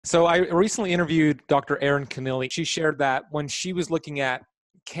So I recently interviewed Dr. Erin Keneally. She shared that when she was looking at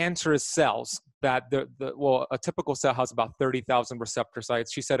cancerous cells, that well, a typical cell has about 30,000 receptor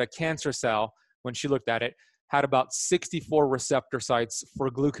sites. She said a cancer cell, when she looked at it, had about 64 receptor sites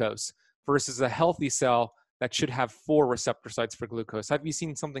for glucose versus a healthy cell that should have 4 receptor sites for glucose. Have you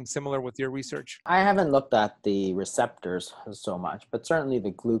seen something similar with your research? I haven't looked at the receptors so much, but certainly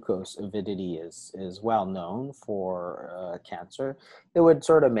the glucose avidity is well known for cancer. It would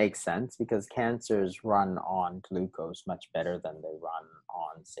sort of make sense because cancers run on glucose much better than they run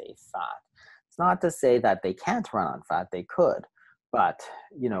on, say, fat. It's not to say that they can't run on fat, they could, but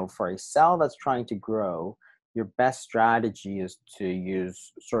for a cell that's trying to grow, your best strategy is to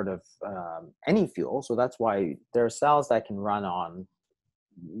use sort of any fuel. So that's why there are cells that can run on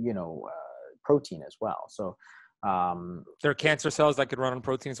protein as well. So There are cancer cells that could run on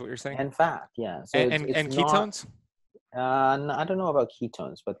proteins, what you're saying? and fat, yeah. So it's And not. ketones? I don't know about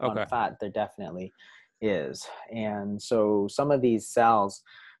ketones, but on Okay. fat there definitely is. And so some of these cells,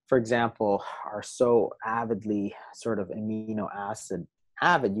 for example, are so avidly sort of amino acid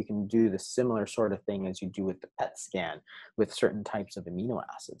avid, you can do the similar sort of thing as you do with the PET scan with certain types of amino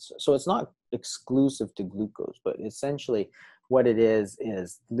acids. So it's not exclusive to glucose, but essentially what it is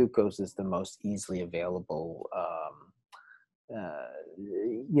glucose is the most easily available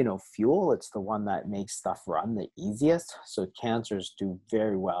fuel. It's the one that makes stuff run the easiest. So cancers do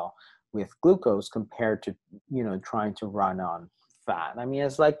very well with glucose compared to, trying to run on fat. I mean,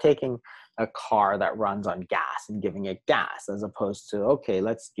 it's like taking a car that runs on gas and giving it gas as opposed to, okay,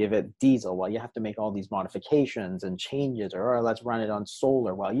 let's give it diesel. Well, you have to make all these modifications and changes, or let's run it on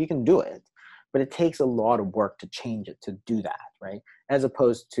solar. Well, you can do it, but it takes a lot of work to change it to do that, right? As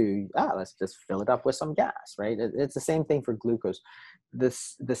opposed to, let's just fill it up with some gas, right? It's the same thing for glucose. The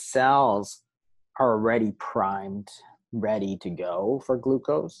cells are already primed, ready to go for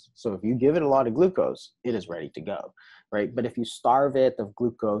glucose. So if you give it a lot of glucose, it is ready to go, right? But if you starve it of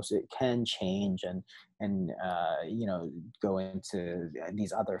glucose, it can change and go into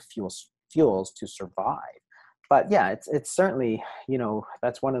these other fuels to survive. But yeah, it's certainly,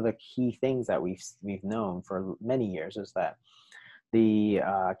 that's one of the key things that we've known for many years is that the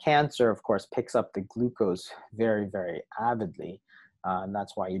cancer, of course, picks up the glucose very, very avidly. And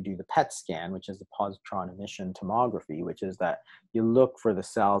that's why you do the PET scan, which is the positron emission tomography, which is that you look for the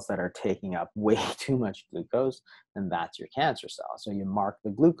cells that are taking up way too much glucose, and that's your cancer cell. So you mark the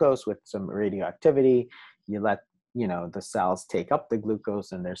glucose with some radioactivity, you let the cells take up the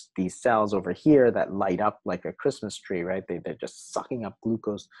glucose, and there's these cells over here that light up like a Christmas tree, right? They're just sucking up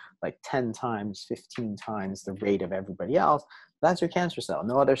glucose like 10 times, 15 times the rate of everybody else. That's your cancer cell.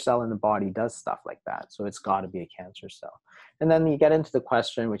 No other cell in the body does stuff like that. So it's got to be a cancer cell. And then you get into the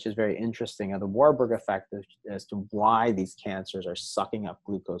question, which is very interesting, of the Warburg effect as to why these cancers are sucking up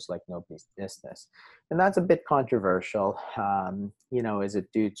glucose like nobody's business. And that's a bit controversial. Is it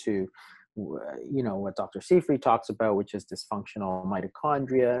due to what Dr. Seyfried talks about, which is dysfunctional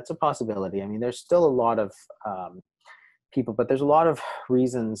mitochondria? It's a possibility. I mean, there's still a lot of people, but there's a lot of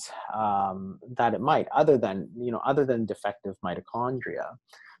reasons that it might, other than defective mitochondria.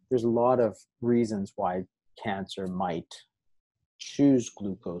 There's a lot of reasons why cancer might choose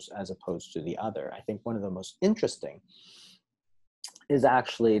glucose as opposed to the other. I think one of the most interesting is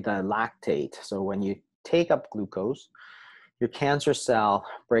actually the lactate. So when you take up glucose, your cancer cell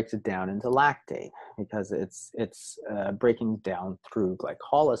breaks it down into lactate because it's breaking down through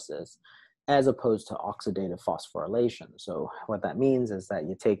glycolysis as opposed to oxidative phosphorylation. So what that means is that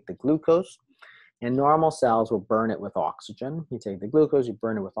you take the glucose, and normal cells will burn it with oxygen. You take the glucose, you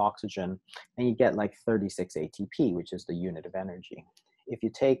burn it with oxygen, and you get like 36 ATP, which is the unit of energy. If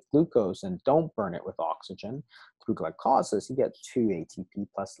you take glucose and don't burn it with oxygen through glycolysis, you get 2 ATP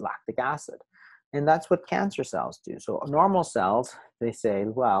plus lactic acid. And that's what cancer cells do. So normal cells, they say,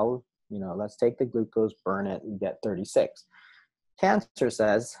 well, let's take the glucose, burn it, we get 36. Cancer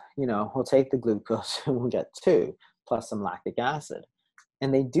says, we'll take the glucose and we'll get 2 plus some lactic acid.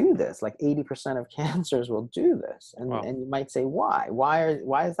 And they do this, like 80% of cancers will do this. And, Wow. and you might say, why?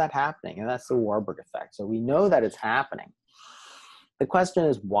 Why is that happening? And that's the Warburg effect. So we know that it's happening. The question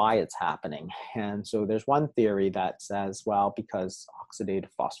is why it's happening. And so there's one theory that says, well, because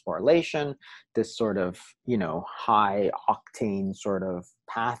oxidative phosphorylation, this sort of, high octane sort of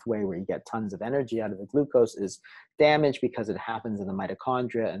pathway where you get tons of energy out of the glucose is damaged because it happens in the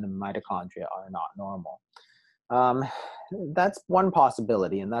mitochondria, and the mitochondria are not normal. That's one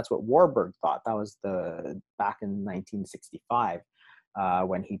possibility, and that's what Warburg thought. That was back in 1965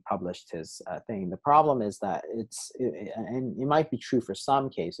 when he published his thing. The problem is that and it might be true for some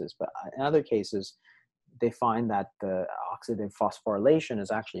cases, but in other cases, they find that the oxidative phosphorylation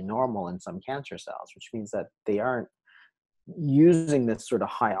is actually normal in some cancer cells, which means that they aren't using this sort of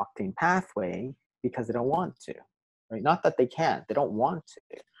high octane pathway because they don't want to, right? Not that they can't, they don't want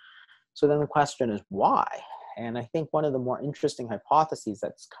to. So then the question is why? And I think one of the more interesting hypotheses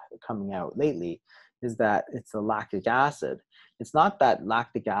that's coming out lately is that it's the lactic acid. It's not that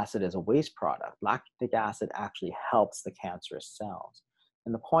lactic acid is a waste product. Lactic acid actually helps the cancerous cells.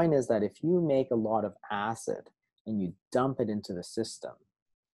 And the point is that if you make a lot of acid and you dump it into the system,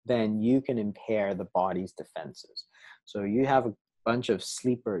 then you can impair the body's defenses. So you have a bunch of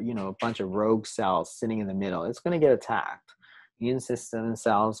sleeper, a bunch of rogue cells sitting in the middle. It's going to get attacked. The immune system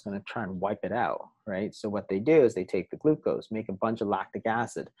cells is going to try and wipe it out, right? So what they do is they take the glucose, make a bunch of lactic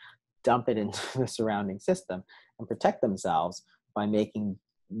acid, dump it into the surrounding system, and protect themselves by making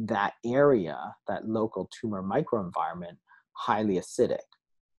that area, that local tumor microenvironment, highly acidic.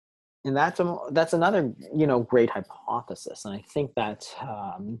 And that's another great hypothesis, and I think that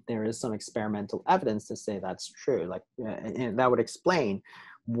there is some experimental evidence to say that's true. Like, and that would explain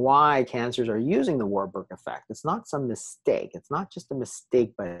why cancers are using the Warburg effect. It's not some mistake. It's not just a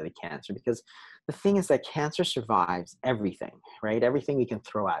mistake by the cancer, because the thing is that cancer survives everything, right? Everything we can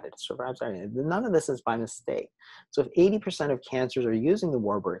throw at it survives everything. None of this is by mistake. So if 80% of cancers are using the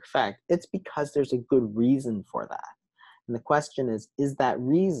Warburg effect, it's because there's a good reason for that. And the question is that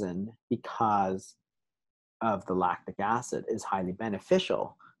reason because of the lactic acid is highly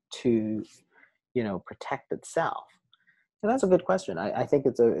beneficial to, protect itself? And that's a good question. I think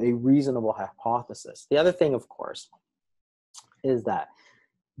it's a reasonable hypothesis. The other thing, of course, is that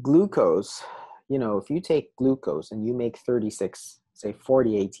glucose, if you take glucose and you make 36, say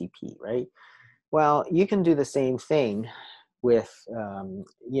 40 ATP, right? Well, you can do the same thing with,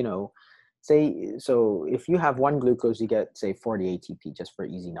 so if you have one glucose, you get, say, 40 ATP, just for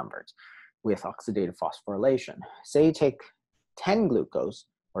easy numbers, with oxidative phosphorylation. Say you take 10 glucose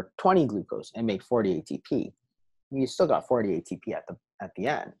or 20 glucose and make 40 ATP. You still got 40 ATP at the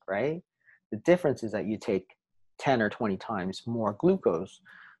end, right? The difference is that you take 10 or 20 times more glucose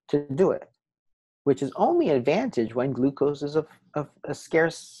to do it, which is only an advantage when glucose is a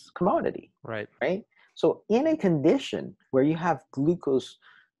scarce commodity, Right. right? So in a condition where you have glucose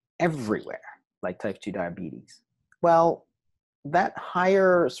everywhere, like type 2 diabetes, well, that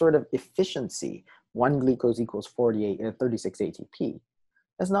higher sort of efficiency, one glucose equals 36 ATP,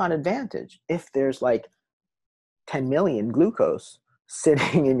 is not an advantage if there's like 10 million glucose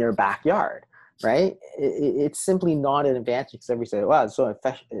sitting in your backyard, right? It's simply not an advantage, because everybody says, wow, it's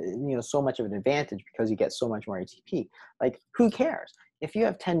so much of an advantage because you get so much more ATP. Like, who cares? If you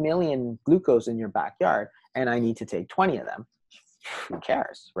have 10 million glucose in your backyard and I need to take 20 of them, who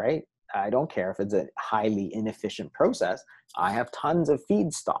cares, right? I don't care if it's a highly inefficient process. I have tons of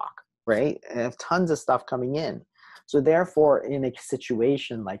feedstock, right? I have tons of stuff coming in. So therefore, in a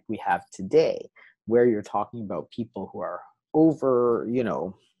situation like we have today, where you're talking about people who are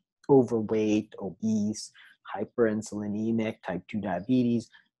overweight, obese, hyperinsulinemic, type 2 diabetes,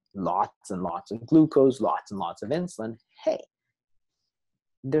 lots and lots of glucose, lots and lots of insulin, hey,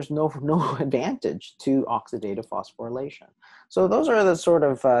 there's no advantage to oxidative phosphorylation. So those are the sort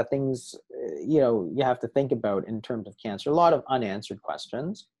of things you have to think about in terms of cancer. A lot of unanswered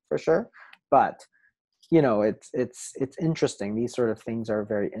questions, for sure, but it's interesting. These sort of things are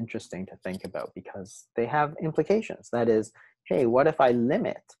very interesting to think about because they have implications. That is, hey, what if I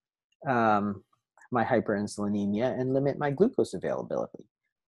limit my hyperinsulinemia and limit my glucose availability?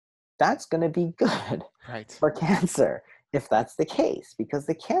 That's going to be good for cancer if that's the case, because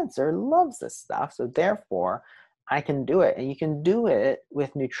the cancer loves this stuff. So therefore, I can do it. And you can do it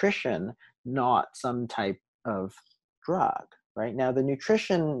with nutrition, not some type of drug. Right now, the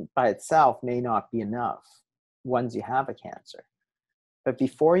nutrition by itself may not be enough once you have a cancer. But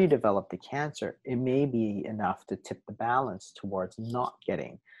before you develop the cancer, it may be enough to tip the balance towards not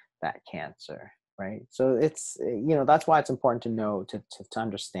getting that cancer, right? So it's, that's why it's important to know, to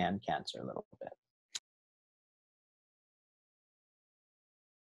understand cancer a little bit.